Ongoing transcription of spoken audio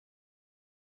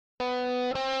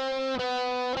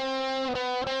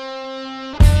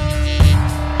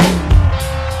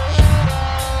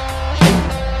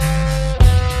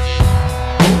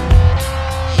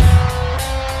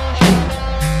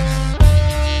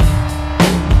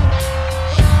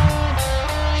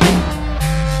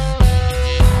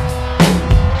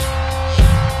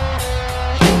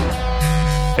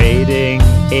Fading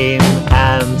in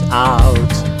and out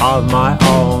of my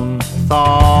own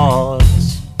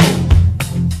thoughts,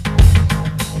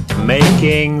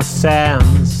 making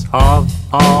sense of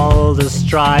all the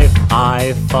strife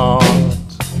I fought.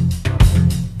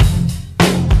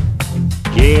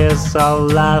 Years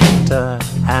of laughter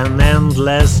and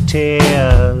endless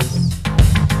tears,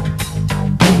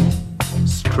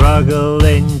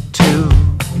 struggling to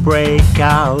break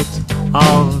out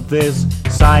of this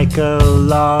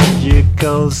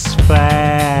psychological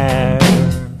sphere.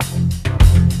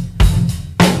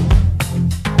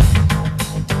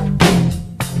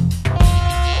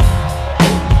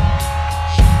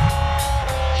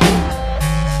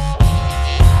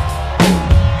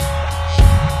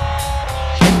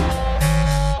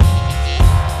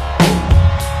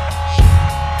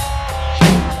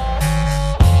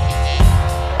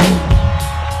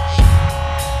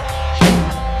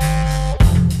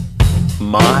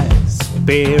 My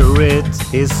spirit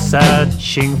is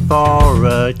searching for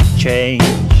a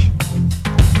change,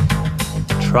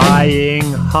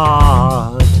 trying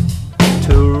hard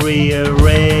to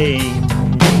rearrange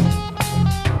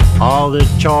all the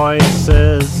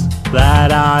choices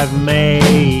that I've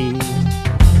made,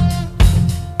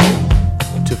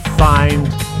 to find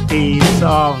peace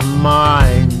of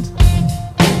mind.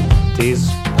 This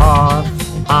path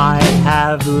I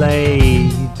have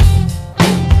laid,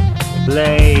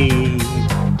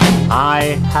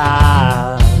 I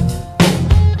have.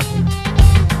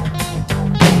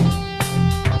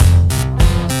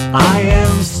 I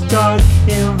am stuck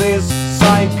in this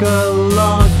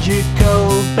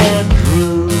psychological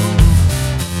bedroom,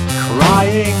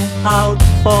 crying out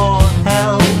for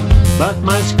help, but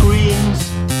my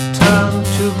screams turn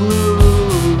to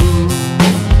blue.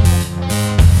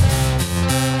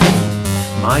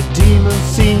 My demons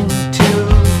seem to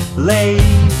lay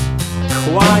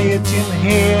quiet in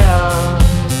here,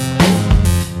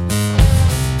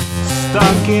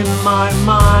 stuck in my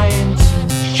mind's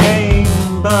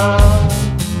chamber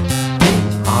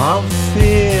of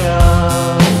fear.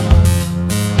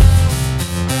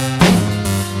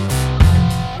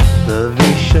 The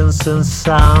visions and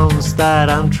sounds that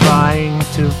I'm trying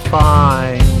to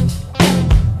find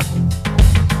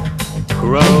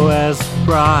grow as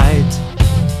bright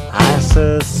as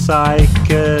a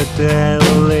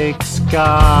psychedelic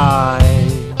sky.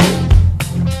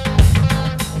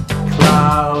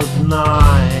 Cloud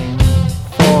 9,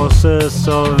 forces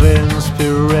of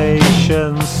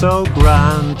inspiration so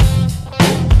grand,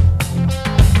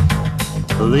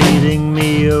 leading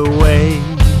me away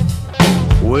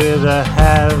with a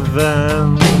heavenly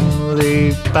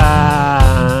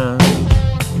band.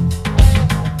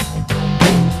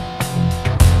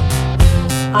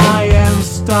 I am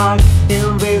stuck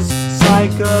in this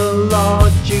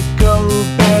psychological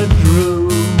bedroom,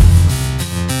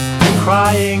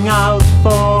 crying out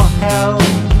for help,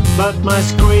 but my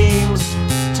screams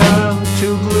turn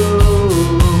to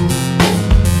gloom.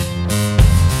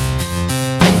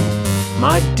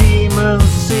 My demons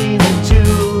seem to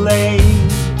lay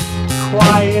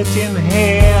quiet in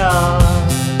here,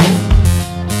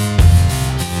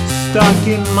 stuck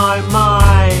in my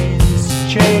mind's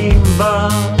chamber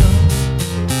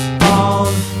of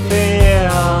fear.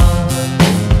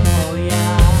 Oh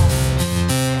yeah.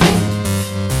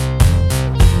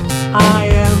 I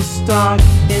am stuck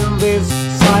in this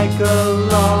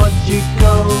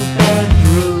psychological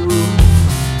bedroom,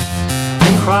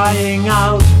 crying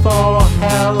out for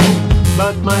help,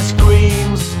 but my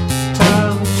screams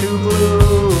turn to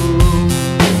gloom.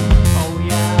 Oh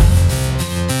yeah.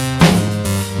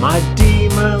 My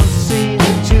demons seem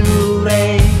to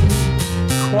lay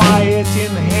quiet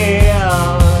in here,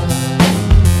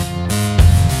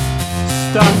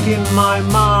 stuck in my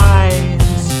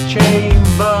mind's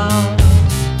chamber